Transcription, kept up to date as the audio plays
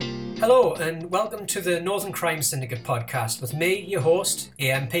Hello and welcome to the Northern Crime Syndicate podcast with me, your host,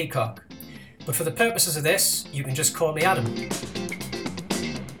 A.M. Peacock. But for the purposes of this, you can just call me Adam.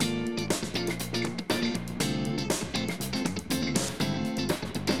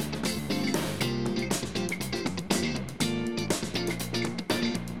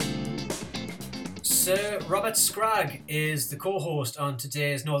 Sir Robert Scragg is the co-host on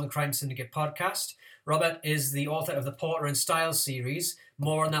today's Northern Crime Syndicate podcast. Robert is the author of the Porter and Styles series.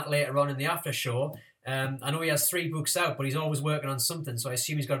 More on that later on in the after show. I know he has 3 books out, but he's always working on something, so I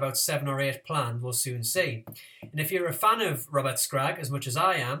assume he's got about 7 or 8 planned. We'll soon see. And if you're a fan of Robert Scragg, as much as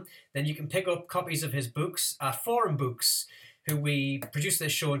I am, then you can pick up copies of his books at Forum Books, who we produce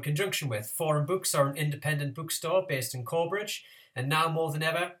this show in conjunction with. Forum Books are an independent bookstore based in Corbridge, and now more than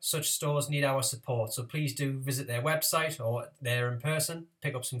ever, such stores need our support. So please do visit their website or there in person,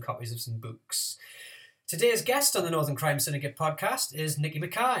 pick up some copies of some books. Today's guest on the Northern Crime Syndicate podcast is Nikki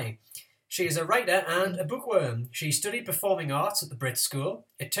Mackay. She is a writer and a bookworm. She studied performing arts at the Brit School.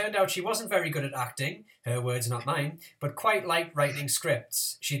 It turned out she wasn't very good at acting, her words not mine, but quite liked writing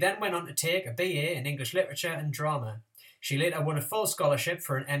scripts. She then went on to take a BA in English Literature and Drama. She later won a full scholarship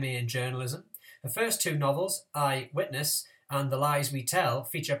for an MA in Journalism. Her first 2 novels, I, Witness and The Lies We Tell,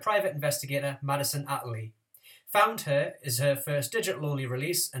 feature private investigator Madison Atterley. Found Her is her first digital-only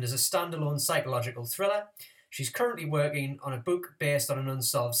release and is a standalone psychological thriller. She's currently working on a book based on an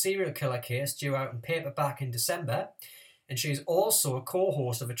unsolved serial killer case due out in paperback in December. And she's also a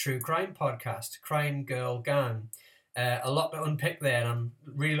co-host of a true crime podcast, Crime Girl Gang. A lot to unpick there, and I'm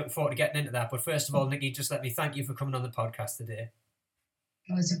really looking forward to getting into that. But first of all, Nikki, just let me thank you for coming on the podcast today.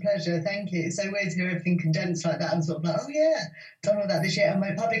 Oh, it's a pleasure, thank you. It's so weird to hear everything condensed like that and sort of like, oh yeah, done all that this year. And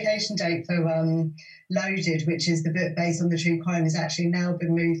my publication date for Loaded, which is the book based on the true crime, has actually now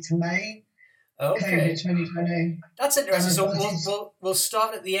been moved to May. Okay. COVID 2020. That's interesting. So we'll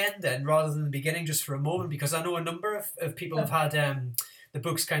start at the end then, rather than the beginning, just for a moment, because I know a number of people have had the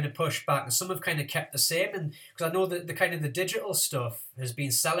books kind of pushed back, and some have kind of kept the same. And because I know that the kind of the digital stuff has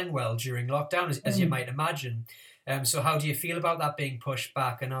been selling well during lockdown, as you might imagine. So how do you feel about that being pushed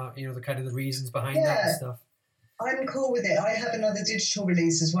back, and the kind of the reasons behind that and stuff? I'm cool with it. I have another digital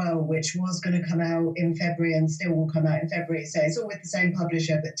release as well, which was going to come out in February and still will come out in February. So it's all with the same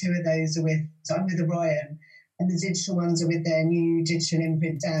publisher, but 2 of those are so I'm with Orion, and the digital ones are with their new digital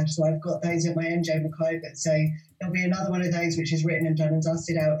imprint Dash. So I've got those at my NJ McKay book. So there'll be another one of those which is written and done and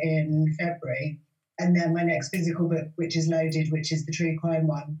dusted out in February. And then my next physical book, which is Loaded, which is the true crime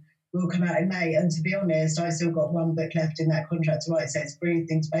one, will come out in May. And to be honest, I've still got 1 book left in that contract to write, so it's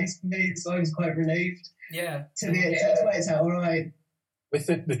breathing space for me. So I was quite relieved. Yeah. To it's out all right. With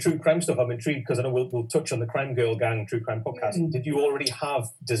the true crime stuff, I'm intrigued because I know we'll touch on the Crime Girl Gang true crime podcast. Did you already have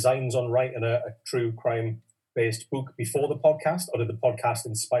designs on writing a true crime based book before the podcast, or did the podcast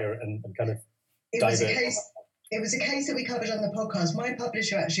inspire and kind of dive in? It was a case that we covered on the podcast. My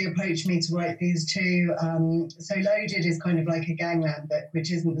publisher actually approached me to write these 2. So Loaded is kind of like a gangland book,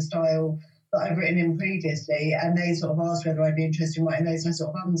 which isn't the style that I've written in previously. And they sort of asked whether I'd be interested in writing those. And I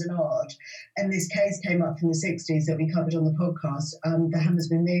sort of ums and ahed. And this case came up in the 60s that we covered on the podcast, the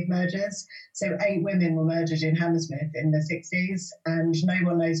Hammersmith Mead murders. So 8 women were murdered in Hammersmith in the 60s, and no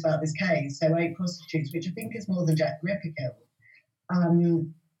one knows about this case. So 8 prostitutes, which I think is more than Jack the Ripper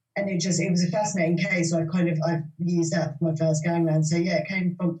killed. And it was a fascinating case. So I've used that for my first gangland. So yeah, it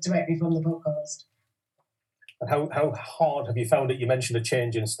came directly from the podcast. And how hard have you found it? You mentioned a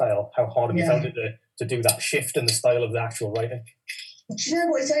change in style. How hard have you found it to do that shift in the style of the actual writing? Do you know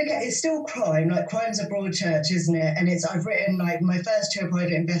what? It's okay. It's still crime. Like, crime's a broad church, isn't it? And I've written, like, my first 2 are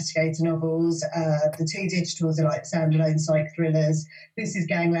private investigator novels. The 2 digitals are like standalone psych thrillers. This is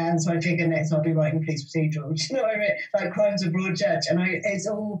gangland, so I figure next I'll be writing police procedural. Do you know what I mean? Like, crime's a broad church, and it's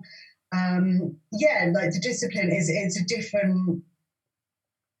all, like the discipline it's a different.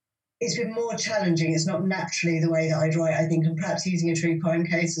 It's been more challenging. It's not naturally the way that I'd write, I think, and perhaps using a true crime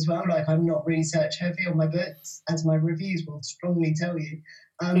case as well. Like, I'm not research heavy on my books, as my reviews will strongly tell you.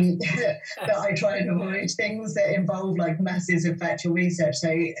 That I try and avoid things that involve like masses of factual research.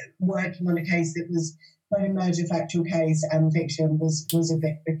 So working on a case that was kind of merge a factual case and fiction was a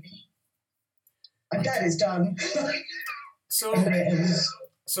bit tricky. I'm glad it's done.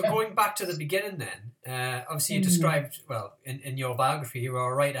 So going back to the beginning then, obviously you described, well, in your biography, you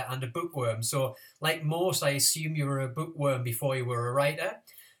were a writer and a bookworm. So like most, I assume you were a bookworm before you were a writer.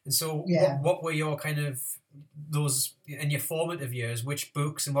 And so what were your kind of, those, in your formative years, which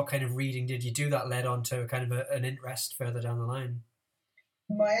books and what kind of reading did you do that led on to kind of an interest further down the line?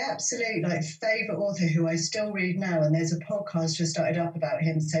 My absolute favorite author who I still read now, and there's a podcast just started up about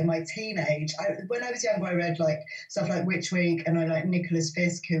him. So when I was younger, I read stuff like Witch Week, and I like Nicholas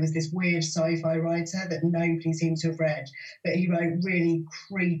Fisk, who was this weird sci-fi writer that nobody seems to have read, but he wrote really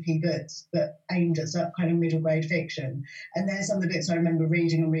creepy books that aimed at some kind of middle grade fiction. And there's some of the books I remember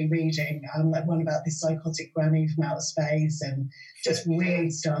reading and rereading, like one about this psychotic granny from outer space and just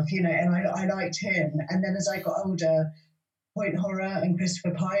weird stuff, and I liked him. And then as I got older, Point Horror and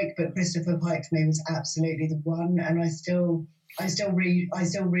Christopher Pike, but Christopher Pike for me was absolutely the one, and I still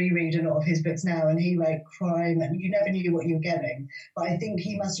reread a lot of his books now, and he wrote crime, and you never knew what you were getting. But I think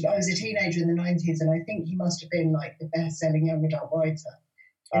he must have. I was a teenager in the 90s, and I think he must have been the best-selling young adult writer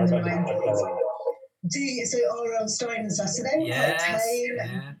in the 90s. So R.L. Stein and stuff. So they were quite tame,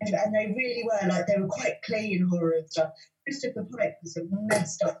 and they really were they were quite clean horror and stuff. Christopher Pike was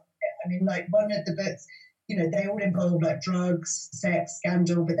messed up. I mean, one of the books. They all involved drugs, sex,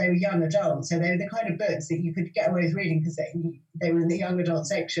 scandal, but they were young adults. So they were the kind of books that you could get away with reading because they were in the young adult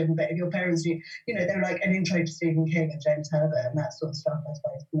section. But if your parents knew, they were like an intro to Stephen King and James Herbert and that sort of stuff, I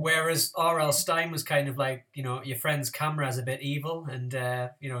suppose. Whereas R.L. Stein was kind of your friend's camera is a bit evil, and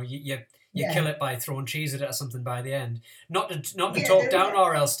you kill it by throwing cheese at it or something by the end. Not to talk down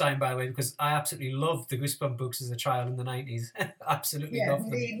R.L. Stein, by the way, because I absolutely loved the Goosebump books as a child in the 90s. Absolutely loved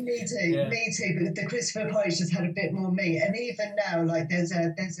them. Me too. But the Christopher Pike just had a bit more meat. And even now, there's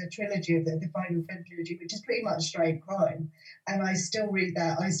a trilogy of the Final Fed trilogy, which is pretty much straight crime. And I still read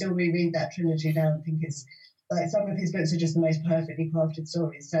that. I still reread that trilogy now and think it's some of his books are just the most perfectly crafted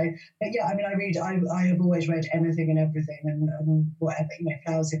stories. So, but yeah, I mean, I have always read anything and everything and whatever,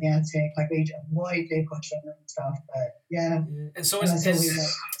 Flowers in the Attic. I read widely across genre and stuff, but yeah. And so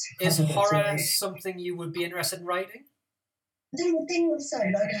is horror something you would be interested in writing? I don't think so.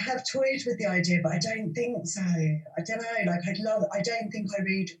 I have toyed with the idea, but I don't think so. I don't know. I don't think I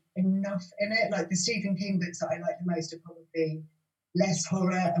read enough in it. The Stephen King books that I like the most are probably less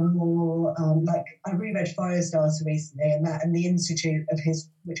horror and more I reread Firestarter recently, and the Institute of his,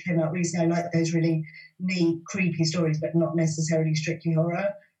 which came out recently. I like those really neat, creepy stories, but not necessarily strictly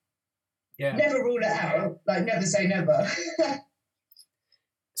horror. Yeah. Never rule it out. Never say never.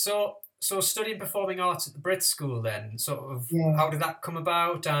 So studying performing arts at the Brit School, then how did that come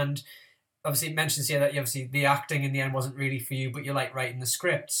about? And obviously it mentions here that obviously the acting in the end wasn't really for you, but you like writing the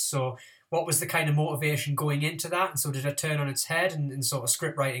scripts. So what was the kind of motivation going into that? And so did it turn on its head and sort of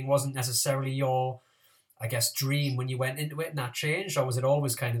script writing wasn't necessarily your, I guess, dream when you went into it and that changed? Or was it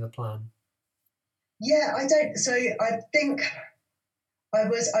always kind of the plan? Yeah, I think I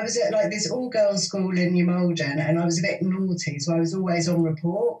was at this all-girls school in New Malden, and I was a bit naughty, so I was always on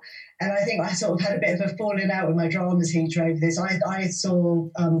report. And I think I sort of had a bit of a falling out with my drama teacher over this. I saw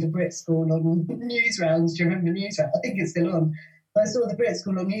the Brit School on Newsrounds. Do you remember Newsrounds? I think it's still on. I saw the Brit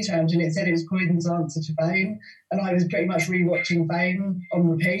School on Newsround, and it said it was Croydon's answer to Fame, and I was pretty much rewatching Fame on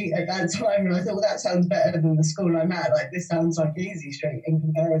repeat at that time, and I thought, well, that sounds better than the school I'm at. This sounds like Easy Street in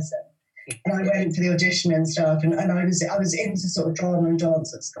comparison. And I went for the audition and stuff, and I was into sort of drama and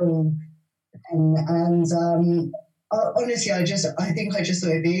dance at school, and honestly, I think I just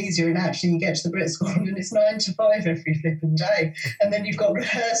thought it'd be easier, and actually you get to the Brit School and it's 9 to 5 every flipping day, and then you've got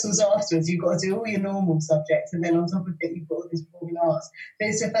rehearsals afterwards, you've got to do all your normal subjects, and then on top of it you've got all this performing arts. But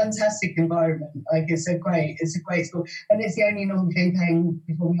it's a fantastic environment. It's a great school, and it's the only non-fee paying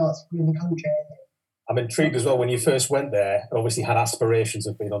performing arts school in the country, I think. I'm intrigued as well. When you first went there, obviously had aspirations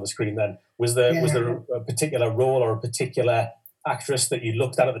of being on the screen. Then was there a particular role or a particular actress that you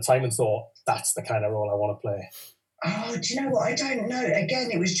looked at the time and thought, that's the kind of role I want to play? Oh, do you know what? I don't know. Again,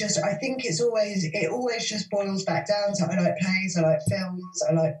 it was just, I think it always just boils back down to, I like plays, I like films,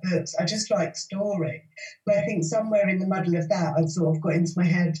 I like books, I just like story. But I think somewhere in the muddle of that, I'd sort of got into my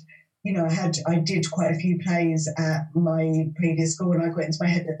head, I did quite a few plays at my previous school, and I got into my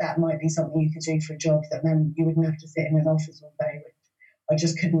head that might be something you could do for a job that meant you wouldn't have to sit in an office all day, which I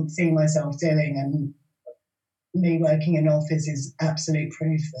just couldn't see myself doing. And me working in an office is absolute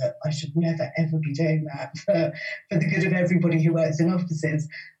proof that I should never, ever be doing that for the good of everybody who works in offices.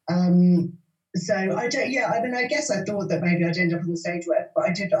 So I guess I thought that maybe I'd end up on the stage or whatever, but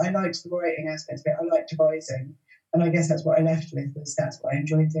I liked the writing aspect of it. I liked devising. And I guess that's what I left with, that's what I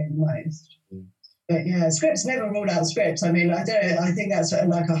enjoyed doing most. Mm. But yeah, scripts, never rule out scripts. I mean, I think that's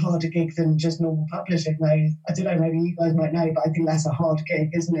like a harder gig than just normal publishing. Though I don't know, maybe you guys might know, but I think that's a hard gig,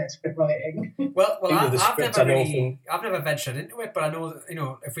 isn't it? Script writing. Well, I've never ventured into it, but I know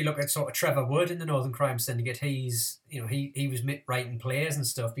that, if we look at sort of Trevor Wood in the Northern Crime Syndicate, he was writing plays and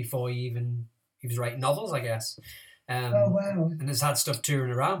stuff before he was writing novels, I guess. Oh wow! And has had stuff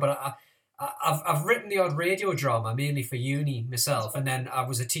touring around, but I've written the odd radio drama, mainly for uni myself, and then I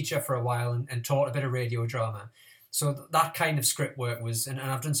was a teacher for a while and taught a bit of radio drama. So that kind of script work was, and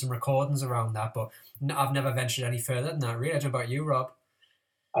I've done some recordings around that, but I've never ventured any further than that, really. I don't know about you, Rob.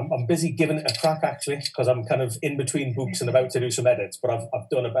 I'm busy giving it a crack, actually, because I'm kind of in between books and about to do some edits, but I've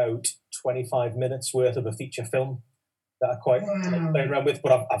done about 25 minutes worth of a feature film that I quite playing around with,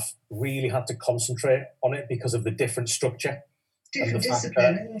 but I've really had to concentrate on it because of the different structure. Different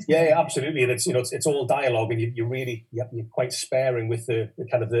discipline. Yeah, absolutely. And it's all dialogue, and you're quite sparing with the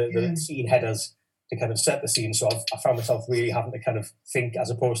kind of the scene headers to kind of set the scene. So I found myself really having to kind of think, as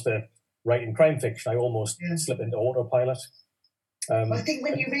opposed to writing crime fiction. I almost slip into autopilot. I think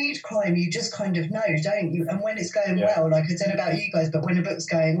when you read crime, you just kind of know, don't you? And when it's going well, like I don't know about you guys, but when a book's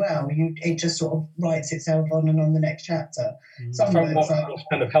going well, it just sort of writes itself on and on the next chapter. What's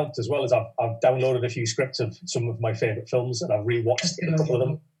kind of helped as well is I've downloaded a few scripts of some of my favourite films, and I've rewatched a couple of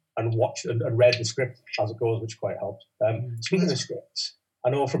them and watched and read the script as it goes, which quite helped. Speaking of scripts,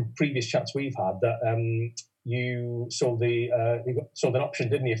 I know from previous chats we've had that you sold an option,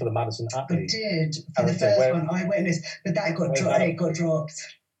 didn't you, for the Madison Attlee? I did for the first one, Eyewitness, but that got dropped.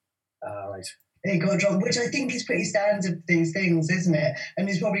 Right. It got dropped, which I think is pretty standard for these things, isn't it? And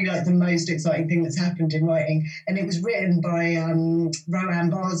it's probably like the most exciting thing that's happened in writing. And it was written by Rowan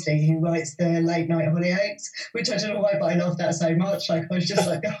Barsley, who writes the Late Night Hollyoaks, which I don't know why, but I love that so much. Like I was just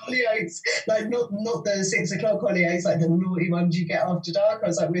like the Hollyoaks, like not the 6 o'clock Hollyoaks, like the naughty ones you get after dark. I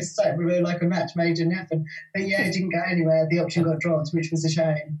was like, we're like a match made in heaven. But yeah, it didn't go anywhere. The option got dropped, which was a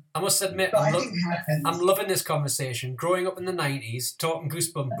shame. I must admit, I'm loving this conversation. Growing up in the 90s, talking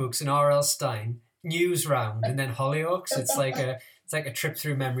Goosebump books and R.L. Stein, News Round, and then Hollyoaks. It's like a trip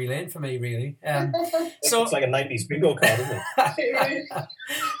through memory lane for me, really. So it's like a 90s bingo card, isn't it?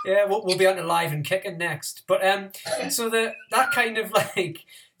 Yeah, we'll be on to Live and Kicking next. But so that kind of like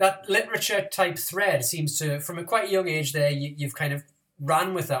that literature type thread seems to, from a quite young age there, you've kind of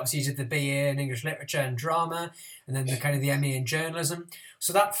ran with that. Obviously, you did the BA in English Literature and Drama, and then the kind of the MA in Journalism.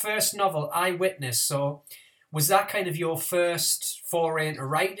 So that first novel, Eyewitness, so was that kind of your first foray into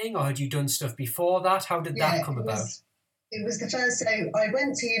writing, or had you done stuff before that? How did that come about? It was the first. So I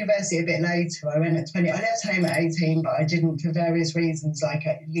went to university a bit later. I went at 20. I left home at 18, but I didn't for various reasons. Like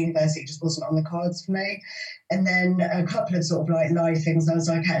at university, just wasn't on the cards for me. And then a couple of sort of like life things. I was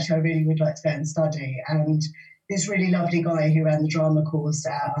like, actually, I really would like to go and study. And this really lovely guy who ran the drama course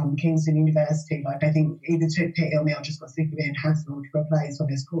at Kingston University, like I think either took pity on me or just got sick of being hassled for a place on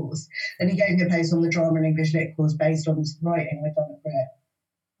his course. And he gave me a place on the drama and English lit course based on writing I'd done at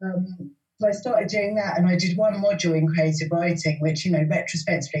Brit. So I started doing that, and I did one module in creative writing, which,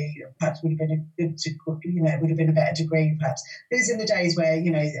 retrospectively, perhaps would have been would have been a better degree, perhaps. It was in the days where,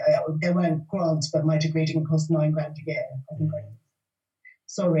 there weren't grants, but my degree didn't cost $9,000 a year. I think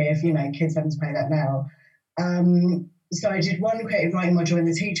sorry if, kids having to pay that now. So I did one creative writing module, and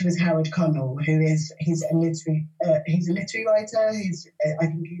the teacher was Howard Connell, he's a literary writer. I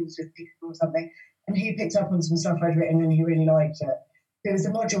think he was with Pickford or something, and he picked up on some stuff I'd written, and he really liked it. It was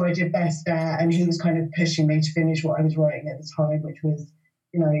the module I did best at, and he was kind of pushing me to finish what I was writing at the time, which was,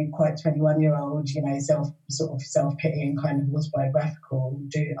 quite 21-year-old, self-pitying kind of autobiographical.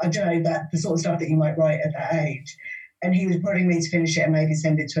 I don't know, that the sort of stuff that you might write at that age. And he was prodding me to finish it and maybe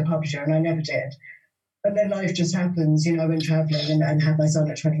send it to a publisher, and I never did. And then life just happens, I went travelling and had my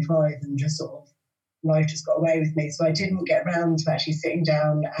son at 25, and just sort of life just got away with me. So I didn't get around to actually sitting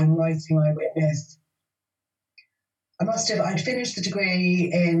down and writing Eyewitness. I'd finished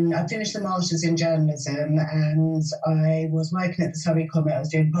I finished the Masters in Journalism, and I was working at the Surrey Comet. I was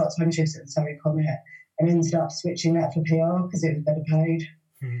doing part-time shifts at the Surrey Comet, and ended up switching that for PR because it was better paid.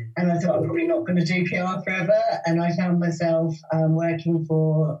 And I thought I'm probably not going to do PR forever, and I found myself working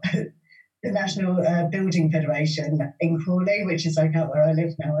for the National Building Federation in Crawley, which is like out where I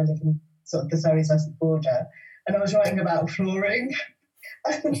live now. I live in sort of the Surrey-Sussex border, and I was writing about flooring.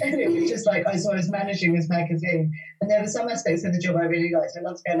 And it was just like, I was managing this magazine, and there were some aspects of the job I really liked. I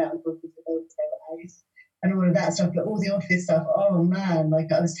loved going out and talking to builders, they were ace, and all of that stuff, but all the office stuff, oh man,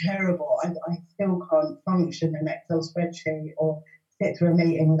 like I was terrible. I still can't function in an Excel spreadsheet or sit through a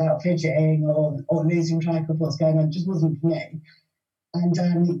meeting without fidgeting or losing track of what's going on. It just wasn't for me.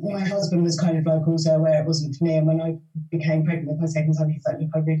 And my husband was kind of like also aware it wasn't for me, and when I became pregnant with my second son, he's like,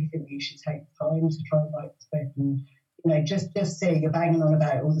 look, I really think you should take the time to try and write this book, and just see, you're banging on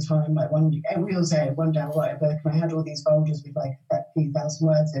about it all the time. Like we all say, one day I'll write a book, and I had all these folders with like a few thousand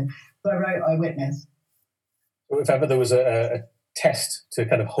words in. So I wrote Eyewitness. If ever there was a test to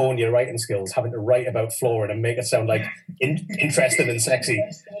kind of hone your writing skills, having to write about flooring and make it sound like interesting and sexy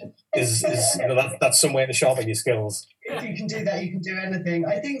is that's some way to sharpen your skills. if you can do that, you can do anything.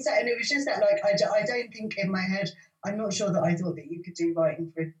 I think so, and it was just that, like, I don't think in my head, I'm not sure that I thought that you could do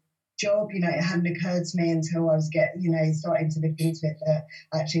writing for a job. You know, it hadn't occurred to me until I was starting to look into it, that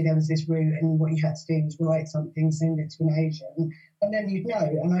actually there was this route and what you had to do was write something, send it to an agent, and then you'd know.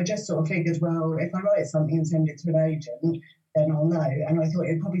 And I just sort of figured, well, if I write something and send it to an agent, then I'll know. And I thought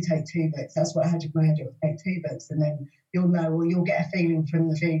it'd probably take 2 books. That's what I had in my head. It would take 2 books, and then you'll know, or you'll get a feeling from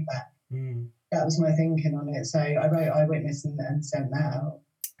the feedback. That was my thinking on it. So I wrote Eyewitness and sent that out.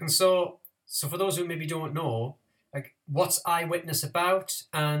 And so for those who maybe don't know, like, what's Eyewitness about?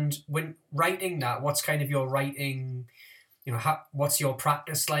 And when writing that, what's kind of your writing, you know, what's your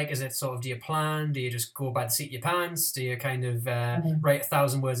practice like? Is it sort of, do you plan? Do you just go by the seat of your pants? Do you kind of write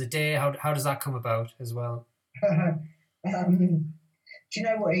 1,000 words a day? How does that come about as well? Do you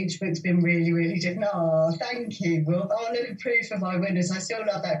know what? Each book's been really, really different. Oh, thank you. Well, I'll look at proof of Eyewitness. I still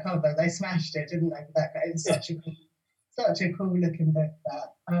love that cover. They smashed it, didn't they? It was such a cool looking book,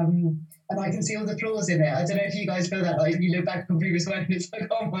 that. And I can see all the flaws in it. I don't know if you guys feel that, like, you look back on previous work and it's like,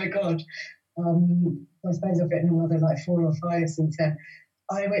 oh my God. I suppose I've written another like 4 or 5 since then.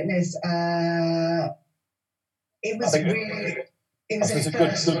 Eyewitness, it was really... It's a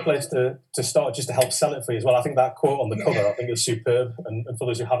good place to start, just to help sell it for you as well. I think that quote on the cover, I think, is superb. And for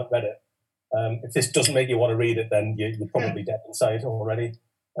those who haven't read it, if this doesn't make you want to read it, then you're probably dead inside already.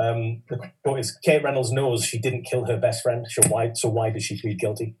 The quote is, Kate Reynolds knows she didn't kill her best friend, so why did she plead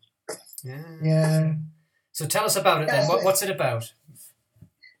guilty? Yeah. So tell us about it then. What's it about?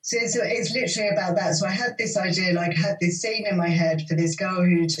 So it's literally about that. So I had this idea, like, I had this scene in my head for this girl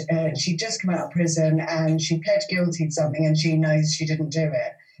who'd she'd just come out of prison and she pled guilty to something and she knows she didn't do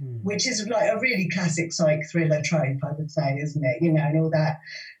it, which is like a really classic psych thriller trope, I would say, isn't it? You know, and all that.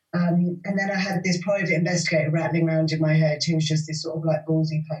 And then I had this private investigator rattling around in my head who was just this sort of like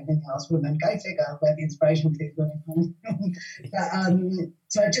ballsy pain in the ass woman. Go figure where the inspiration for these women comes from.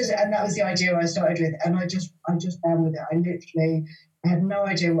 So and that was the idea I started with, and I just ran with it. I had no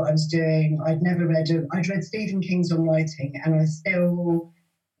idea what I was doing. I'd read Stephen King's On Writing, and I still,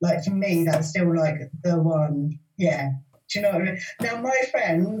 like, for me, that's still like the one. Yeah. Do you know what I mean? Now, my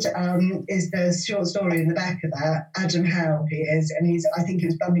friend is the short story in the back of that, Adam Howe, he is, and I think it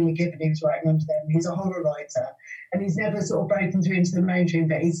was Bunny McGibbon he was writing under them. He's a horror writer, and he's never sort of broken through into the mainstream,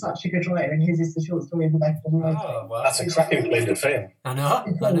 but he's such a good writer, and his is the short story in the back of them. Oh, well. That's a cracking claim to fame. I know.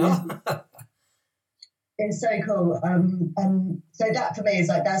 It's so cool. So that for me is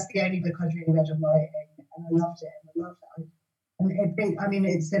like, that's the only book I've really read on writing, and I loved it.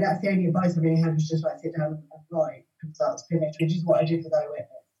 So that's the only advice I really had, was just like sit down and write from start to finish, which is what I did with Eyewitness.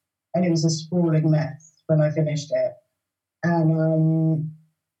 And it was a sprawling mess when I finished it. And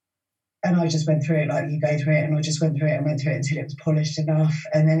I just went through it, like you go through it, and I just went through it until it was polished enough.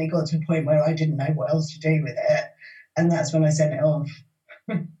 And then it got to a point where I didn't know what else to do with it. And that's when I sent it off.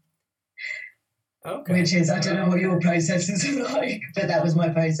 Okay. Which is, I don't know what your processes are like, but that was my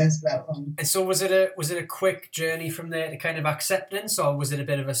process for that one. And so was it a quick journey from there to kind of acceptance, or was it a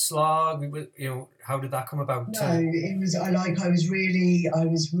bit of a slog? You know, how did that come about? No, it was. I was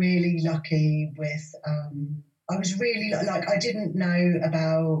really lucky with. I was really like, I didn't know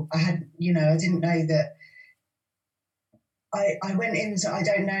about. I didn't know that. I went in, so I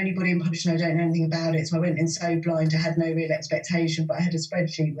don't know anybody in publishing. I don't know anything about it, so I went in so blind. I had no real expectation, but I had a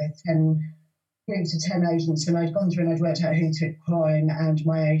spreadsheet with 10 agents, and I'd gone through and I'd worked out who took Crime, and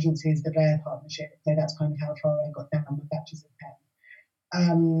my agency is the Blair Partnership, so that's kind of how far I got down with batches of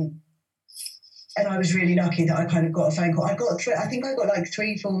pen. And I was really lucky that I kind of got a phone call. I think I got like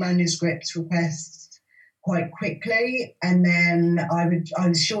 3 full manuscript requests quite quickly, and then I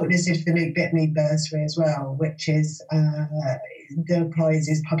was shortlisted for the Luke Bitney bursary as well, which is the prize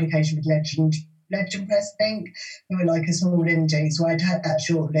is publication with Legend Press, I think, who were like a small indie. So I'd had that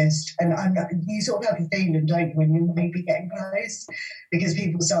shortlist, and you sort of have a feeling, don't you, when you're maybe getting close, because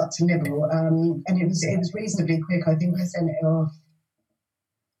people start to nibble. And it was reasonably quick. I think I sent it off.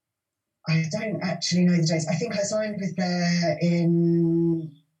 I don't actually know the dates. I think I signed with Blair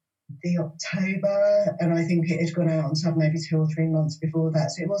in the October, and I think it had gone out on sub maybe 2 or 3 months before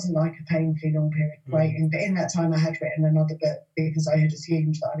that. So it wasn't like a painfully long period of waiting. But in that time, I had written another book because I had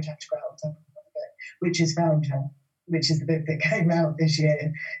assumed that I would have to go out on top of another book, which is Fountain, which is the book that came out this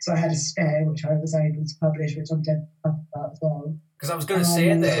year. So I had a spare, which I was able to publish, which I'm dead about as well. Because I was going to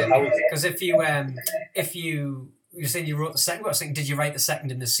say there, because if you're saying you wrote the second book, I was thinking, did you write the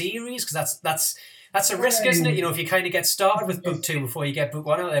second in the series? Because that's a risk, isn't it? You know, if you kind of get started with book 2 before you get book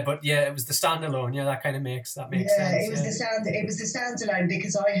 1 out there. But yeah, it was the standalone. Yeah, that kind of makes sense. It was the standalone,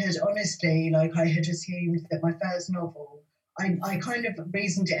 because I had honestly, like, I had assumed that my first novel, I kind of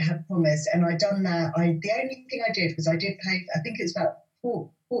reasoned it had promise, and I'd done that. The only thing I did was I did pay, I think it's about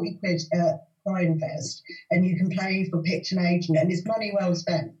 40 quid at Crime Fest, and you can play for Pitch an Agent, and it's money well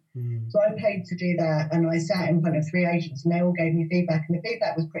spent. So I paid to do that, and I sat in front of 3 agents, and they all gave me feedback, and the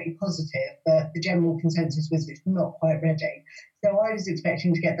feedback was pretty positive, but the general consensus was it's not quite ready. So I was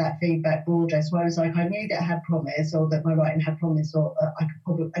expecting to get that feedback broader. So I was like, I knew that I had promise, or that my writing had promise, or I could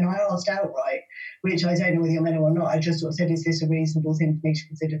probably, and I asked outright, which I don't know whether you're meant or not. I just sort of said, is this a reasonable thing for me to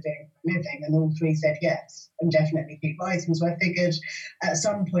consider doing for a living? And all 3 said yes, and definitely keep writing. So I figured at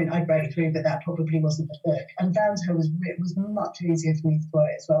some point I'd break through, but that probably wasn't the book. And Found Her was much easier for me to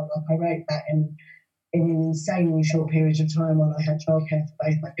write as well. Like I wrote that in an insanely short period of time while I had childcare for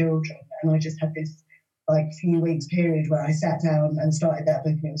both my children, and I just had this few weeks period where I sat down and started that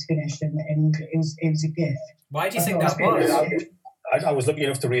book, and it was finished, and it was a gift. Why do you think that was? I was lucky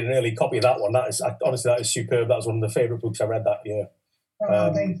enough to read an early copy of that one. Honestly, that is superb. That was one of the favourite books I read that year.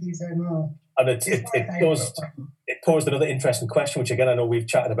 Thank you so much. And it posed another interesting question, which again I know we've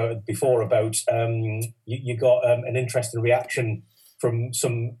chatted about it before. About you got an interesting reaction from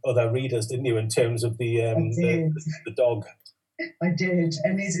some other readers, didn't you, in terms of the dog? I did,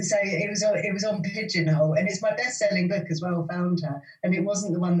 and it was on Pigeonhole, and it's my best-selling book as well, Found Her, and it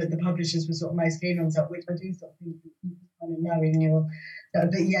wasn't the one that the publishers were sort of most keen on, which I do sort of think you kind of know in your.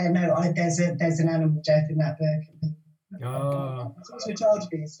 But yeah, no, there's an animal death in that book. Oh. It's also a child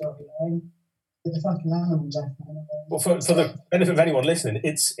abuse storyline. The fucking animal death. Well, for the benefit of anyone listening,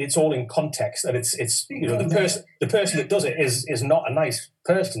 it's all in context, and it's the person that does it is not a nice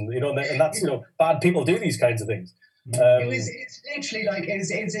person, and that's bad people do these kinds of things. It's literally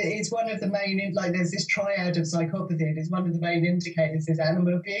it's one of the main, there's this triad of psychopathy, and it's one of the main indicators is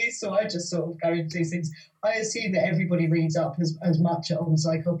animal abuse. So I just sort of go into these things. I assume that everybody reads up as much on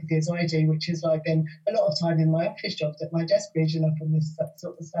psychopathy as I do, which has been a lot of time in my office jobs at my desk reading up on this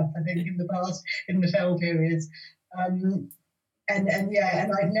sort of stuff. I think in the past, in the fell periods. And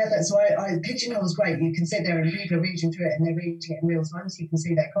I've never, so I Pigeonhole's great. You can sit there and people are reading through it, and they're reading it in real time, so you can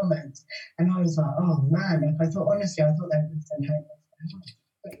see their comments. And I was like, oh man, I thought they would send home.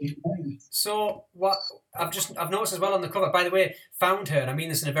 So what I've noticed as well on the cover, by the way, Found Her, and I mean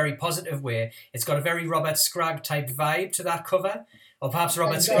this in a very positive way, it's got a very Robert Scragg type vibe to that cover. Or perhaps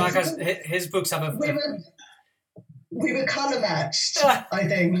Robert Scragg has his books have We were colour matched, I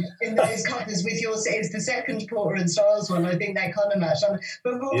think, in those covers with yours. It's the second Porter and Styles one. I think they're colour matched.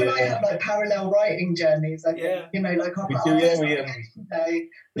 But Rob and I have parallel writing journeys. I think, we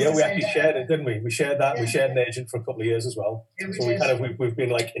actually shared it, didn't we? We shared that. Yeah. We shared an agent for a couple of years as well. Yeah, so we've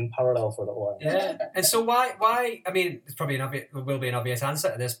been in parallel for a little while. Yeah. And so why? I mean, it's probably will be an obvious answer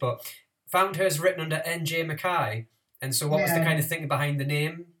to this, but Found Her is written under N.J. Mackay, and so what was the kind of thinking behind the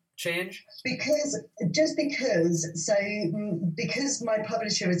name change? Because my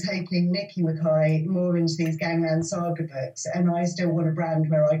publisher is taking Nikki Mackay more into these gangland saga books, and I still want a brand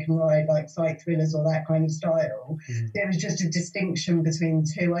where I can write psych thrillers or that kind of style. Mm-hmm. There was just a distinction between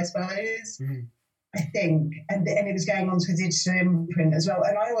the two, I suppose. Mm-hmm. I think, and it was going on to a digital imprint as well.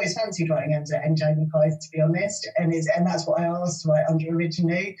 And I always fancied writing under N.J. Mackay, to be honest, and that's what I asked to write under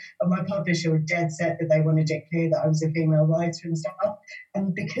originally. And my publisher was dead set that they wanted it clear that I was a female writer and stuff.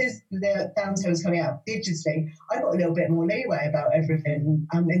 And because the Found Her was coming out digitally, I got a little bit more leeway about everything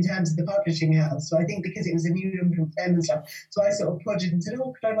in terms of the publishing house. So I think because it was a new imprint for them and stuff, so I sort of prodded and said,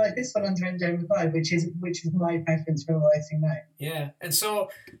 "Oh, could I write this one under N.J. Mackay?" which is my preference for a writing name. Yeah, and so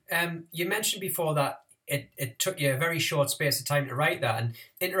you mentioned before that it took you a very short space of time to write that. And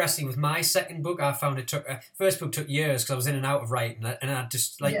interesting, with my second book, I found first book took years because I was in and out of writing. And I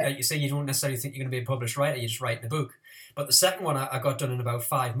just, like you say, you don't necessarily think you're going to be a published writer, you just write the book. But the second one I got done in about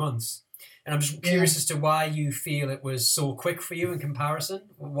 5 months. And I'm just curious as to why you feel it was so quick for you in comparison.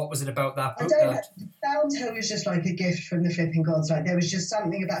 What was it about that book? Found Her was just like a gift from the flipping gods. There was just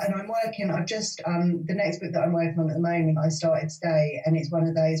something about, and the next book that I'm working on at the moment, I started today, and it's one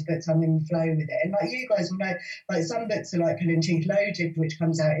of those books I'm in the flow with it. And you guys will know, some books are Pulling Teeth Loaded, which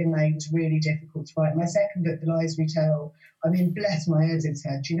comes out in May, was really difficult to write. My second book, The Lies We Tell, bless my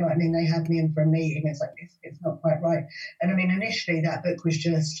editor. Do you know what I mean? They had me in for a meeting. It's it's not quite right. And initially that book was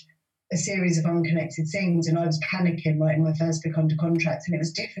just a series of unconnected scenes, and I was panicking writing my first book under contract, and it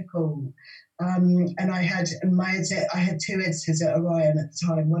was difficult. And I had two editors at Orion at the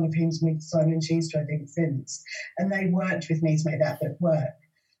time, one of whom's moved to Simon Schuster, I think, since, and they worked with me to make that book work.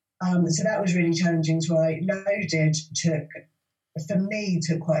 So that was really challenging to write. Loaded took for me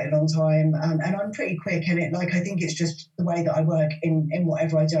took quite a long time, and I'm pretty quick, and I think it's just the way that I work in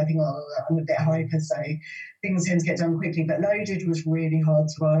whatever I do. I think I'm a bit hyper, so things tend to get done quickly. But Loaded was really hard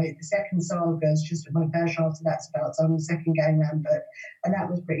to write. The second saga is just my first after that's about done. The second Gangland book, and that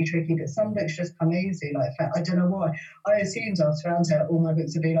was pretty tricky. But some books just come easy. Like I don't know why. I assumed after Roundtable all my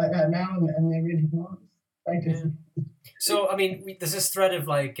books would be like that now, and they're really not. So I mean, there's this thread of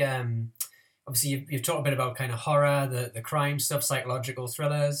like. Obviously, you've talked a bit about kind of horror, the crime stuff, psychological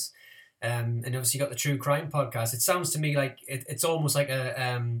thrillers, and obviously you got the true crime podcast. It sounds to me like it's almost like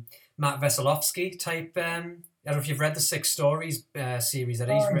a Matt Veselovsky type. I don't know if you've read the 6 Stories series that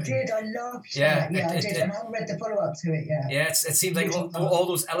he's written. I did. I loved that. Yeah, I did. And I haven't read the follow-up to it yet. Yeah, it seems like all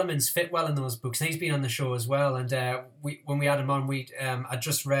those elements fit well in those books. And he's been on the show as well. And when we had him on, I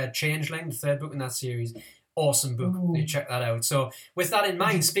just read Changeling, the 3rd book in that series. Awesome book. You check that out. So with that in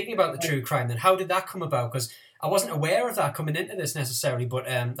mind, speaking about the true crime, then how did that come about? Because I wasn't aware of that coming into this necessarily, but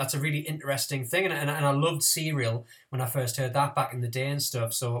that's a really interesting thing. And I loved Serial when I first heard that back in the day and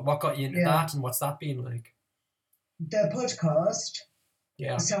stuff. So what got you into that, and what's that been like? The podcast.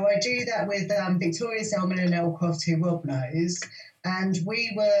 Yeah. So I do that with Victoria Selman and Elcroft, who Rob knows. And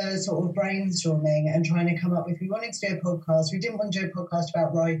we were sort of brainstorming and trying to come up with, we wanted to do a podcast. We didn't want to do a podcast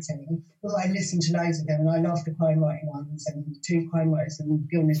about writing. Well, I listened to loads of them, and I love the crime writing ones, and Two Crime Writers and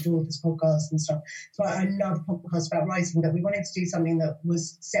Gilman's Daughters podcast and stuff. So I love podcasts about writing, but we wanted to do something that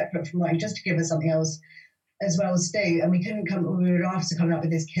was separate from writing, just to give us something else as well as do. And we were after coming up with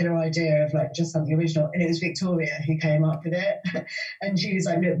this killer idea of like just something original. And it was Victoria who came up with it. And she was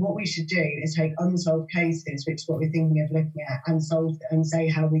like, look, what we should do is take unsolved cases, which is what we're thinking of looking at, and solve them and say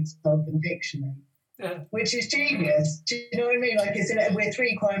how we'd solve them fictionally. Yeah. Which is genius. Do you know what I mean? Like we're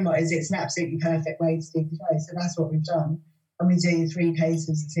 3 crime writers, it's an absolutely perfect way to do the show. So that's what we've done. And we do 3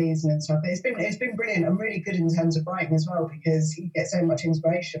 cases a season and stuff. But it's been brilliant. I'm really good in terms of writing as well, because you get so much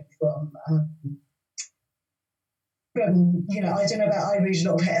inspiration from I don't know about, I read a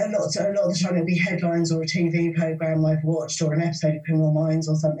lot of the time it'll be headlines or a TV programme I've watched or an episode of Criminal Minds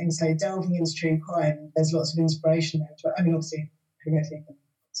or something. So delving into true crime, there's lots of inspiration there. I mean, obviously, horrific,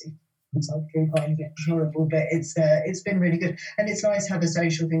 unsolved true crime is horrible, but it's been really good. And it's nice to have a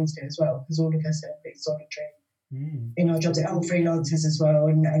social thing to do as well, because all of us are pretty solitary in our jobs. All freelancers as well,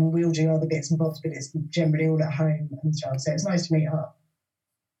 and we'll do other bits and bobs, but it's generally all at home and stuff. So it's nice to meet up.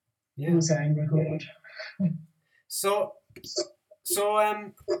 Yeah. Also and record. So,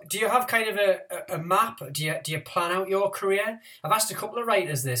 do you have kind of a map? Do you plan out your career? I've asked a couple of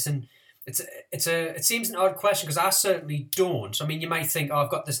writers this, and it seems an odd question, because I certainly don't. I mean, you might think, I've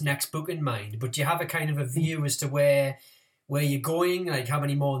got this next book in mind, but do you have a kind of a view as to where you're going? Like how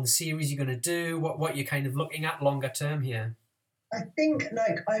many more in the series you're going to do? What you're kind of looking at longer term here? I think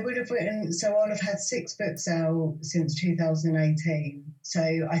I would have written, so I'll have had 6 books out since 2018. So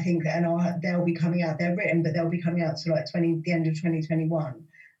I think they'll be coming out. They're written, but they'll be coming out to the end of 2021.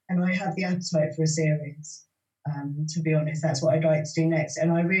 And I have the appetite for a series. To be honest, that's what I'd like to do next.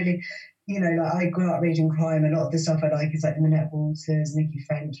 And I really, I grew up reading crime. A lot of the stuff I like is like the Minette Walters, Nikki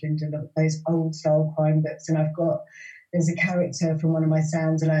French, Linda, those old style crime books. And there's a character from one of my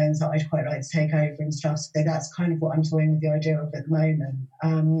standalones that I'd quite like to take over and stuff. So that's kind of what I'm toying with the idea of at the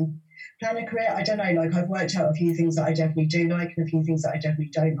moment. Plan a career, I don't know. I've worked out a few things that I definitely do like and a few things that I definitely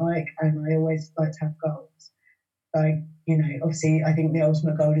don't like. And I always like to have goals. Obviously, I think the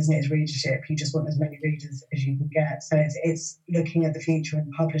ultimate goal, isn't it, is readership. You just want as many readers as you can get. So it's looking at the future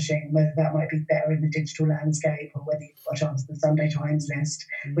and publishing, whether that might be better in the digital landscape or whether you've got a chance for the Sunday Times list,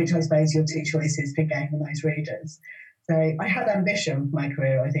 which I suppose your 2 choices for getting the most readers. So I had ambition for my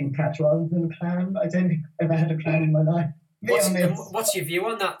career, I think, perhaps rather than a plan. I don't think I've ever had a plan in my life. What's your view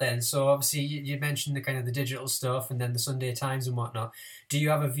on that then? So obviously you mentioned the kind of the digital stuff and then the Sunday Times and whatnot. Do you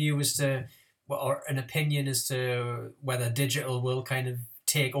have a view as to, or an opinion as to whether digital will kind of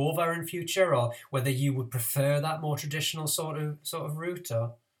take over in future, or whether you would prefer that more traditional sort of route?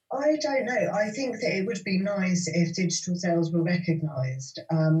 Or? I don't know. I think that it would be nice if digital sales were recognised,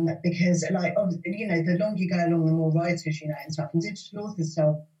 because, the longer you go along, the more writers you know and stuff. And digital authors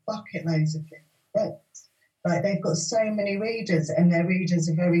sell bucket loads of books. They've got so many readers, and their readers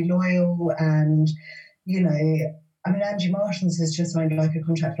are very loyal. And Angie Marshall's has just signed a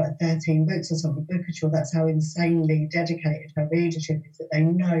contract for 13 books or something. Bookature. That's how insanely dedicated her readership is. That they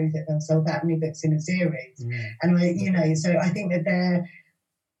know that they'll sell that many books in a series. And so I think that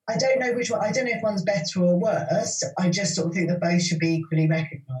I don't know which one. I don't know if one's better or worse. I just sort of think that both should be equally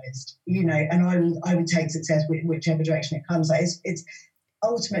recognised. And I would take success whichever direction it comes. It's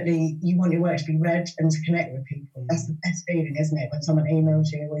ultimately you want your work to be read and to connect with people. That's the best feeling, isn't it? When someone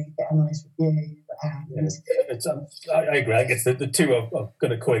emails you or you get a nice review. happens. I agree. I guess the two are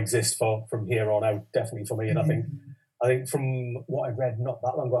going to coexist from here on out, definitely for me. And I think from what I read not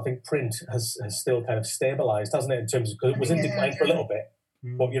that long ago, I think print has still kind of stabilised, hasn't it, in terms of, because it was in decline for a little bit.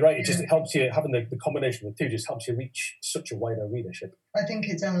 But you're right, it helps you, having the combination of the two just helps you reach such a wider readership. I think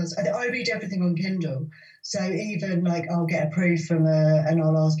it does. I read everything on Kindle. So even like I'll get a proof from and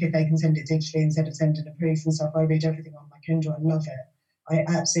I'll ask if they can send it digitally instead of sending a proof and stuff. I read everything on my Kindle. I love it. I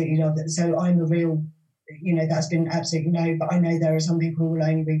absolutely love it. So I'm a real, that's been absolutely no, but I know there are some people who will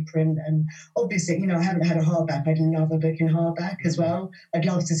only read print. And obviously, I haven't had a hardback. I'd love a book in hardback as well. I'd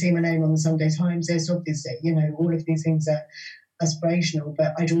love to see my name on the Sunday Times. There's obviously, all of these things are aspirational,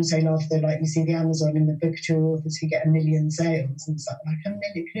 but I'd also love you see the Amazon and the book tour authors who get 1 million sales and stuff. Like 1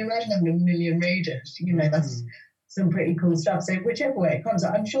 million. Can you imagine having 1 million readers? That's some pretty cool stuff. So whichever way it comes,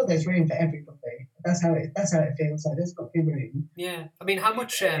 I'm sure there's room for everybody. That's how it feels like. There's got to be room. Yeah, I mean, how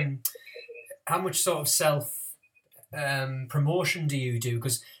much sort of self promotion do you do?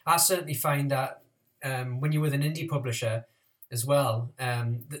 Because I certainly find that when you're with an indie publisher as well,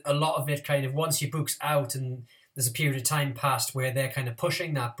 a lot of it kind of, once your book's out and there's a period of time past where they're kind of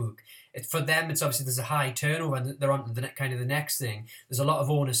pushing that book. For them, it's obviously there's a high turnover and they're on to the kind of the next thing. There's a lot of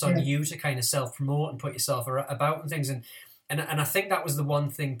onus on you to kind of self-promote and put yourself about and things. And I think that was the one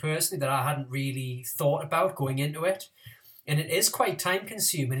thing personally that I hadn't really thought about going into it. And it is quite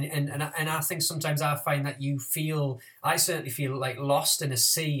time-consuming. And I think sometimes I find that I certainly feel like lost in a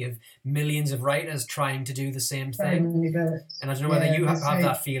sea of millions of writers trying to do the same thing. And I don't know whether you have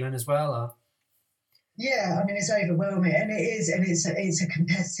that feeling as well, or... Yeah, I mean, it's overwhelming, and it's a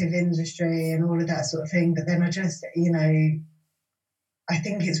competitive industry and all of that sort of thing. But then I just, I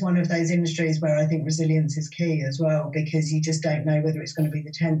think it's one of those industries where I think resilience is key as well, because you just don't know whether it's going to be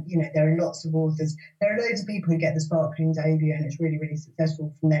the 10th. There are lots of authors. There are loads of people who get the sparkling debut and it's really, really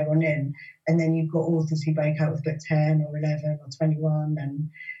successful from there on in. And then you've got authors who break out with book 10 or 11 or 21 and...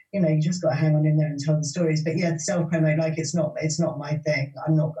 you just got to hang on in there and tell the stories. But yeah, the self-promo, it's not my thing.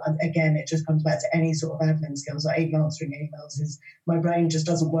 Again, it just comes back to any sort of admin skills. I hate answering emails. My brain just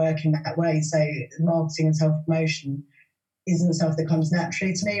doesn't work in that way. So marketing and self-promotion isn't stuff that comes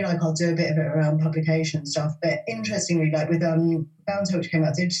naturally to me. I'll do a bit of it around publication and stuff. But interestingly, with Bounty, which came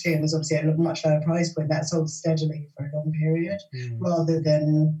out digitally and was obviously at a much lower price point, that sold steadily for a long period, rather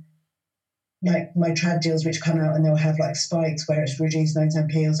than... my trad deals which come out and they'll have spikes where it's reduced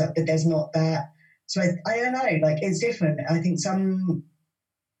 99p or something, but there's not that. So I don't know, it's different. I think the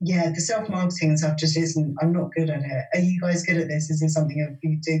self-marketing and stuff just isn't, I'm not good at it. Are you guys good at this? Is this something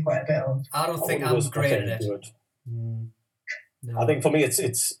you do quite a bit of? I don't think I'm great at it. No. I think for me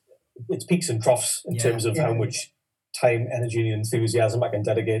it's peaks and troughs in terms of how much time, energy and enthusiasm I can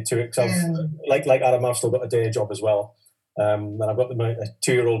dedicate to it. Because like Adam, I've still got a day job as well. And I've got a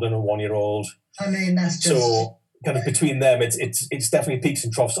 2-year-old and a 1-year-old. I mean, that's just... So kind of between them, it's definitely peaks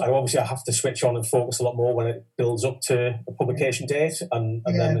and troughs. I have to switch on and focus a lot more when it builds up to a publication date and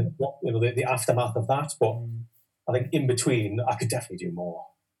then the aftermath of that. But I think in between, I could definitely do more.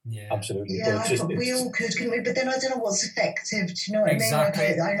 Yeah, absolutely. Yeah, we all could, couldn't we? But then I don't know what's effective. Do you know what I mean?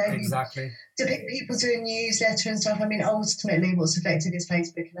 I know exactly. People do a newsletter and stuff. I mean, ultimately, what's effective is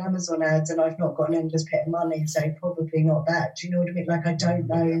Facebook and Amazon ads, and I've not got an endless pit of money, so probably not that. Do you know what I mean? I don't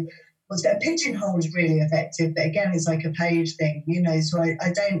know. A Pigeonhole is really effective, but again, it's like a page thing, so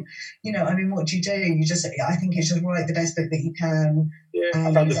I don't, I mean, what do? You just, I think it's just write the best book that you can. Yeah,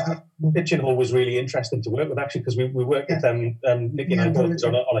 I found the Pigeonhole was really interesting to work with, actually, because we worked with them, Nikki and I both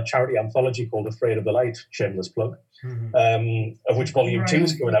on a charity anthology called Afraid of the Light, shameless plug, of which volume 2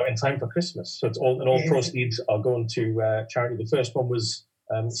 is coming out in time for Christmas. So it's all proceeds are going to charity. The first one was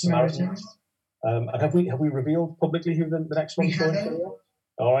Samaritans. And have we revealed publicly who the next one's going to?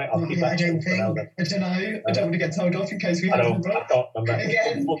 All right, I'll keep that. I don't know. I don't want to get told off in case we haven't. I can't remember.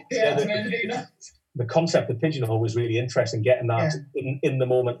 Again, the concept of Pigeonhole was really interesting, getting that in the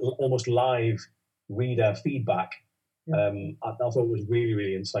moment, almost live reader feedback. I thought it was really,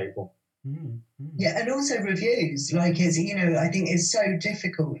 really insightful. Yeah, and also reviews. I think it's so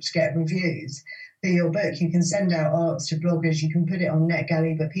difficult to get reviews for your book. You can send out arts to bloggers, you can put it on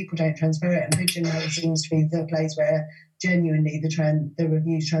NetGalley, but people don't transfer it. And Pigeonhole seems to be the place where genuinely the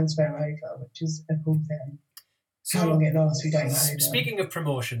reviews transfer over, which is a cool thing. So, how long it lasts, we don't know. Speaking of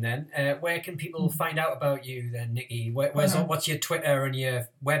promotion, then, where can people find out about you, then, Nikki? What's your Twitter and your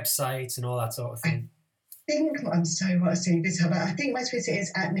website and all that sort of thing? I think I'm so I think my Twitter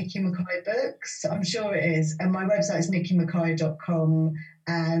is at Nikki Mackay Books. I'm sure it is, and my website is nikkimackay.com.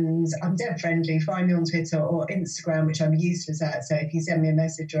 And I'm dead friendly. Find me on Twitter or Instagram, which I'm useless at. So if you send me a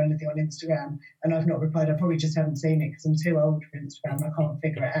message or anything on Instagram and I've not replied, I probably just haven't seen it because I'm too old for Instagram. I can't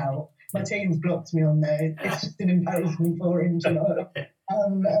figure it out. My team's blocked me on there. It's just an embarrassment for him, you know.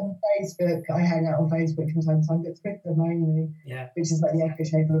 On Facebook, I hang out on Facebook from time to time. It's Twitter mainly, which is like the echo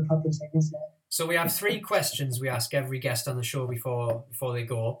chamber of publishing, isn't it? So we have 3 questions we ask every guest on the show before they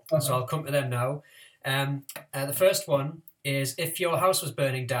go. Uh-huh. So I'll come to them now. The first one is, if your house was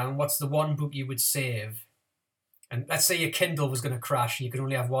burning down, what's the one book you would save? And let's say your Kindle was going to crash and you could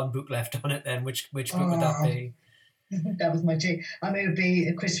only have one book left on it, then which book would that be? That was my cheat. I mean, it would be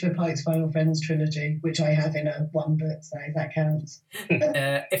Christopher Pike's Final Friends trilogy, which I have in one book, so that counts.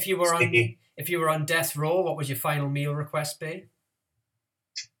 If you were on death row, what would your final meal request be?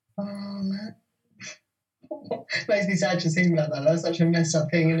 Oh man, makes me sad to think about that. That's such a messed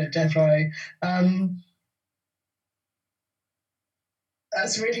up thing in a death row.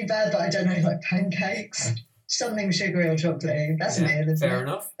 That's really bad, but I don't know, like pancakes, something sugary or chocolatey. That's a meal, isn't fair it?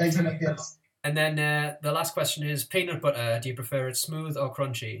 enough. Those are good. And then the last question is, peanut butter, do you prefer it smooth or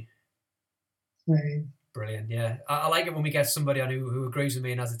crunchy? Smooth. Brilliant, yeah. I like it when we get somebody on who agrees with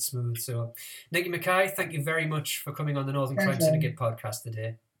me and has it smooth. So, Nikki Mackay, thank you very much for coming on the Northern Crime Syndicate podcast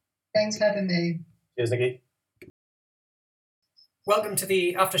today. Thanks for having me. Cheers, Nikki. Welcome to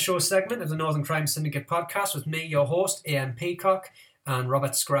the after show segment of the Northern Crime Syndicate podcast with me, your host, A.M. Peacock, and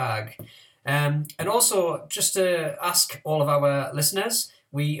Robert Scragg. And also, just to ask all of our listeners,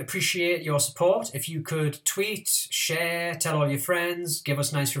 we appreciate your support. If you could tweet, share, tell all your friends, give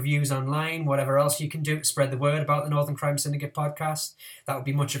us nice reviews online, whatever else you can do to spread the word about the Northern Crime Syndicate podcast, that would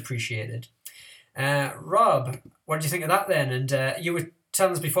be much appreciated. Rob, what do you think of that then? And you were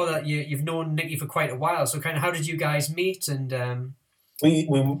telling us before that you've known Nikki for quite a while. So kind of how did you guys meet? And We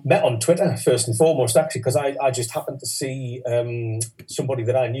met on Twitter first and foremost, actually, because I just happened to see somebody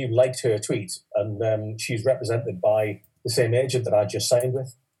that I knew liked her tweet, and she's represented by the same agent that I just signed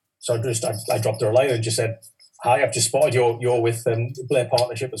with. So I dropped her a line and just said, "Hi, I've just spotted you're with Blair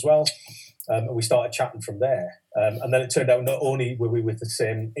Partnership as well," and we started chatting from there. And then it turned out not only were we with the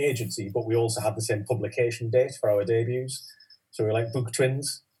same agency, but we also had the same publication date for our debuts. So we're like book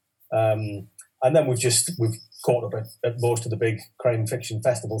twins. And then we've caught up at most of the big crime fiction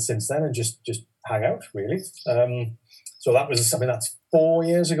festivals since then, and just hang out really. So that was, that's 4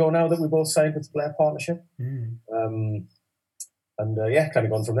 years ago now that we both signed with the Blair Partnership. And kind of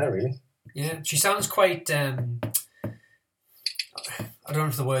gone from there really. Yeah, she sounds quite, I don't know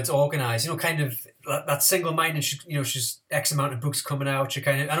if the word's organised, kind of that single-minded, she's X amount of books coming out. She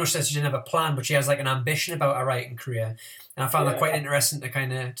I know she says she didn't have a plan, but she has like an ambition about her writing career. And I found that quite interesting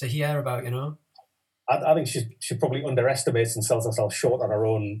to hear about, I think she probably underestimates and sells herself short on her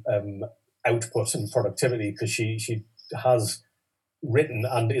own output and productivity, because she has written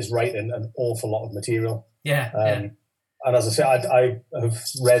and is writing an awful lot of material. And as I say, I have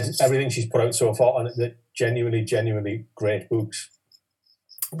read everything she's put out so far, and they're genuinely great books.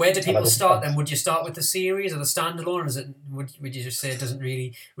 Where do people start then? Would you start with the series or the standalone, or is it? Would you just say it doesn't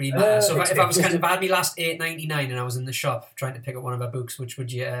really matter? So if I was if I had my last $8.99 and I was in the shop trying to pick up one of her books, which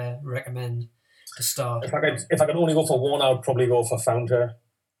would you recommend to start? If I could only go for one, I would probably go for Found Her.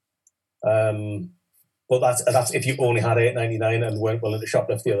 But that's if you only had $8.99 and weren't willing to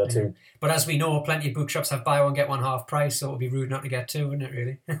shoplift the other two. But as we know, plenty of bookshops have buy one get one half price, so it would be rude not to get two, wouldn't it?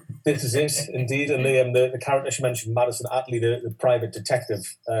 Really. This is it, indeed. And the character she mentioned, Madison Attlee, the private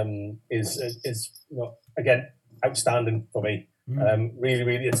detective, is again outstanding for me.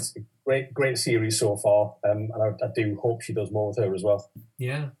 Really, it's a great series so far, and I do hope she does more with her as well.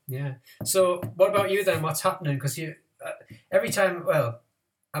 Yeah. So, what about you then? What's happening? Because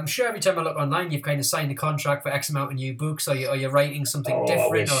I'm sure every time I look online, you've kind of signed a contract for X amount of new books, or you're writing something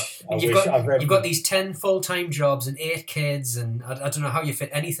different. You've got these 10 full-time jobs and 8 kids, and I don't know how you fit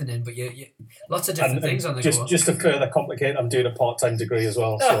anything in, but you lots of different things on the go. Just to further complicate, I'm doing a part-time degree as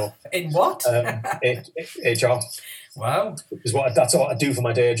well. So in what? HR. Wow. That's what I do for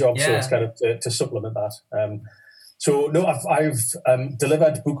my day job, Yeah. so it's kind of to supplement that. So no, I've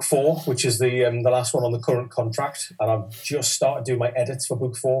delivered book 4, which is the last one on the current contract, and I've just started doing my edits for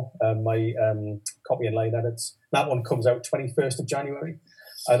book 4, my copy and line edits. That one comes out 21st of January,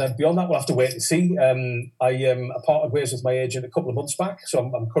 and then beyond that we'll have to wait and see. I parted ways with my agent a couple of months back, so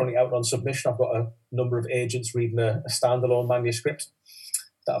I'm currently out on submission. I've got a number of agents reading a standalone manuscript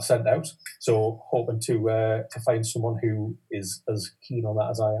that I've sent out, so hoping to find someone who is as keen on that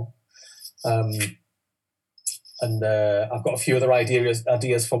as I am. And I've got a few other ideas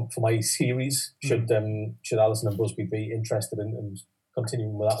for my series. Should Alison and Busby be interested in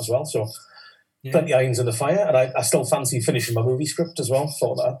continuing with that as well? So plenty of irons in the fire, and I still fancy finishing my movie script as well.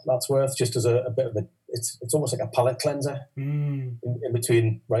 Thought that's worth just as a bit of a. It's almost like a palate cleanser in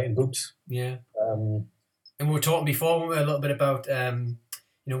between writing books. Yeah. And we were talking before a little bit about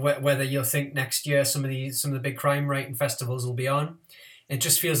you know, whether you'll think next year some of the big crime writing festivals will be on. It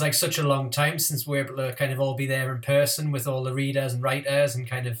just feels like such a long time since we're able to kind of all be there in person with all the readers and writers, and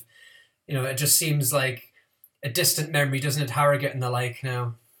kind of, you know, it just seems like a distant memory, doesn't it? Harrogate and the like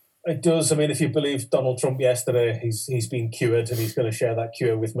now. It does. I mean, if you believe Donald Trump yesterday, he's been cured and he's going to share that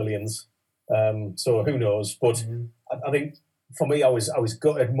cure with millions. So who knows? But I think for me, I was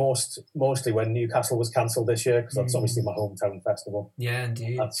gutted mostly when Newcastle was cancelled this year, because that's obviously my hometown festival. Yeah,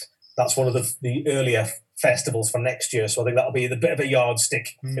 indeed. That's one of the earlier festivals for next year. So I think that'll be a bit of a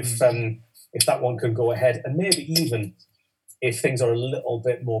yardstick if that one can go ahead. And maybe even if things are a little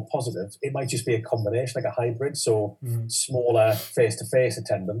bit more positive, it might just be a combination, like a hybrid. So smaller face-to-face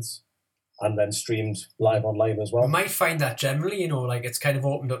attendance and then streamed live online as well. We might find that generally, you know, like it's kind of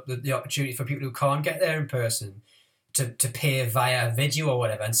opened up the opportunity for people who can't get there in person to pay via video or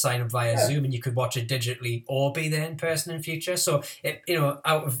whatever and sign up via Zoom, and you could watch it digitally or be there in person in future. So it, you know,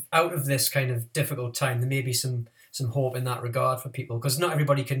 out of this kind of difficult time, there may be some hope in that regard for people, because not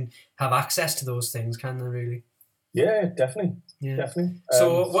everybody can have access to those things, can they, really? Yeah, definitely. Yeah. Definitely.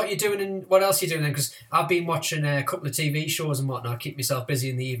 So what you doing, and what else are you doing then? Because I've been watching a couple of TV shows and whatnot, keep myself busy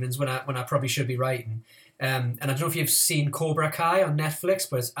in the evenings when I probably should be writing. And I don't know if you've seen Cobra Kai on Netflix,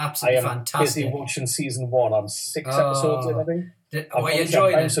 but it's absolutely fantastic. I am busy watching season 1. I'm 6 episodes in, I think. Are you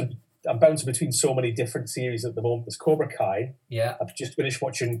enjoying it? I'm bouncing between so many different series at the moment. There's Cobra Kai. Yeah. I've just finished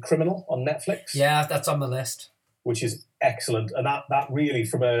watching Criminal on Netflix. Yeah, that's on the list. Which is excellent. And that really,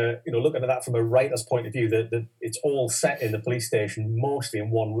 from looking at that from a writer's point of view, that it's all set in the police station, mostly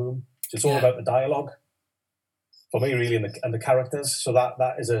in one room. So it's all about the dialogue, for me, really, and the characters. So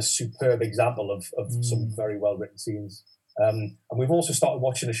that is a superb example of some very well-written scenes. And we've also started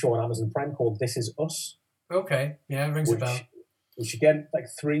watching a show on Amazon Prime called This Is Us. Okay, yeah, it rings a bell. Which again, like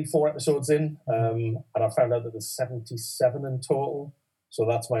 3-4 episodes in, and I found out that there's 77 in total. So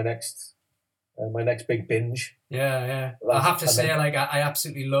that's my next big binge. Yeah. I have to say, I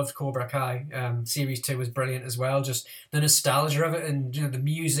absolutely loved Cobra Kai. Series 2 was brilliant as well. Just the nostalgia of it, and you know, the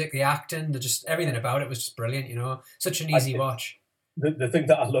music, the acting, just everything about it was just brilliant. You know, such an easy watch. The thing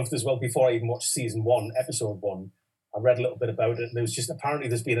that I loved as well, before I even watched season 1, episode 1, I read a little bit about it, and there was just apparently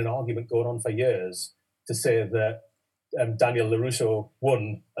there's been an argument going on for years to say that Daniel LaRusso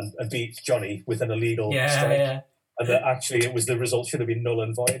won and beat Johnny with an illegal strike. Yeah. And that actually it was the result should have been null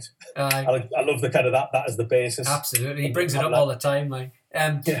and void. I love the kind of that as the basis. Absolutely, he brings it up all the time. Like,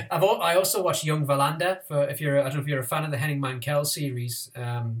 I also watched Young Wallander. I don't know if you're a fan of the Henning Mankell series.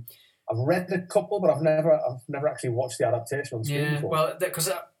 I've read a couple, but I've never actually watched the adaptation on screen before. Well, because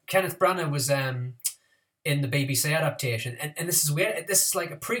Kenneth Branagh was in the BBC adaptation, and this is weird. This is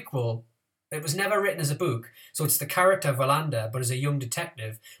like a prequel. It was never written as a book, so it's the character of Wallander, but as a young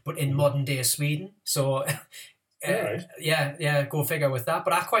detective, but in modern day Sweden. So. Right. Yeah, go figure with that.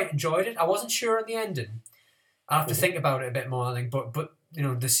 But I quite enjoyed it. I wasn't sure on the ending. I have to think about it a bit more, I think. But you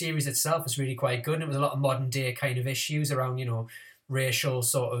know, the series itself is really quite good, and it was a lot of modern day kind of issues around, you know, racial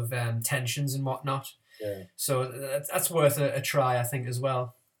sort of tensions and whatnot. Yeah. So that's worth a try, I think, as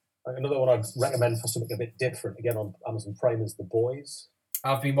well. Another one I'd recommend for something a bit different, again on Amazon Prime, is The Boys.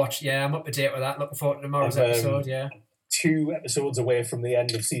 I've been watching. Yeah, I'm up to date with that. Looking forward to tomorrow's episode. Yeah. 2 episodes away from the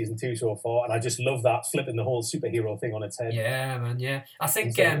end of season 2 so far, and I just love that, flipping the whole superhero thing on its head. Yeah, man. Yeah, I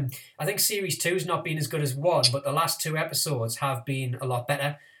think series 2's not been as good as 1, but the last 2 episodes have been a lot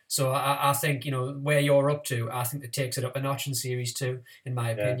better. So I think, you know, where you're up to, I think it takes it up a notch in series 2, in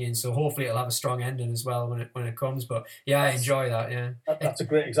my opinion. So hopefully it'll have a strong ending as well when it comes. But yeah, I enjoy that. Yeah, that's a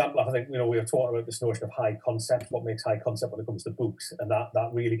great example. I think, you know, we were talking about this notion of high concept. What makes high concept when it comes to books, and that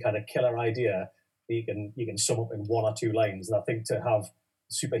really kind of killer idea. You can sum up in 1 or 2 lines, and I think to have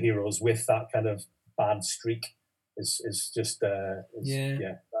superheroes with that kind of bad streak is just that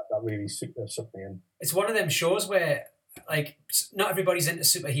really sucked me in. It's one of them shows where, like, not everybody's into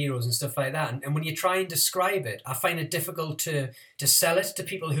superheroes and stuff like that, and when you try and describe it, I find it difficult to sell it to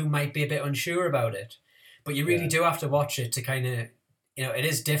people who might be a bit unsure about it. But you really do have to watch it to kind of, you know, it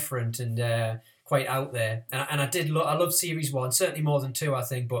is different and quite out there. And I love series 1, certainly more than 2, I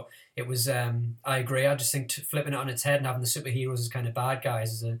think, but it was, I agree, I just think flipping it on its head and having the superheroes as kind of bad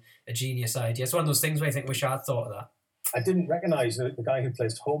guys is a genius idea. It's one of those things where I think, wish I'd thought of that. I didn't recognise the guy who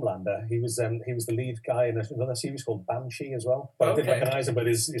plays Homelander. He was the lead guy in another series called Banshee as well. But I didn't recognise him with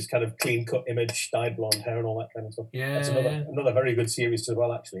his kind of clean-cut image, dyed blonde hair and all that kind of stuff. Yeah, that's another very good series as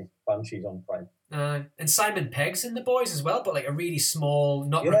well, actually. Banshee's on Prime. And Simon Pegg's in The Boys as well, but like a really small,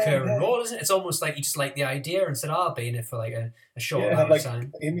 not recurring role, isn't it? It's almost like he just liked the idea and said, I'll be in it for like a short amount of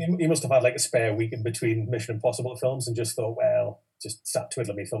time. He must have had like a spare week in between Mission Impossible films and just thought, well, just sat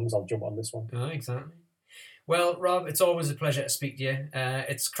twiddling my thumbs, I'll jump on this one. Oh, exactly. Well, Rob, it's always a pleasure to speak to you.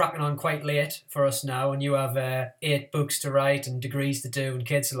 It's cracking on quite late for us now, and you have 8 books to write and degrees to do and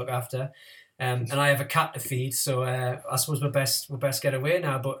kids to look after. And I have a cat to feed, so I suppose we'll best get away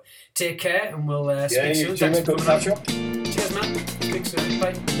now. But take care, and we'll speak soon. Thanks for coming on. Cheers, man. Speak soon.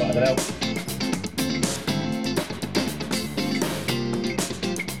 Bye. Bye now.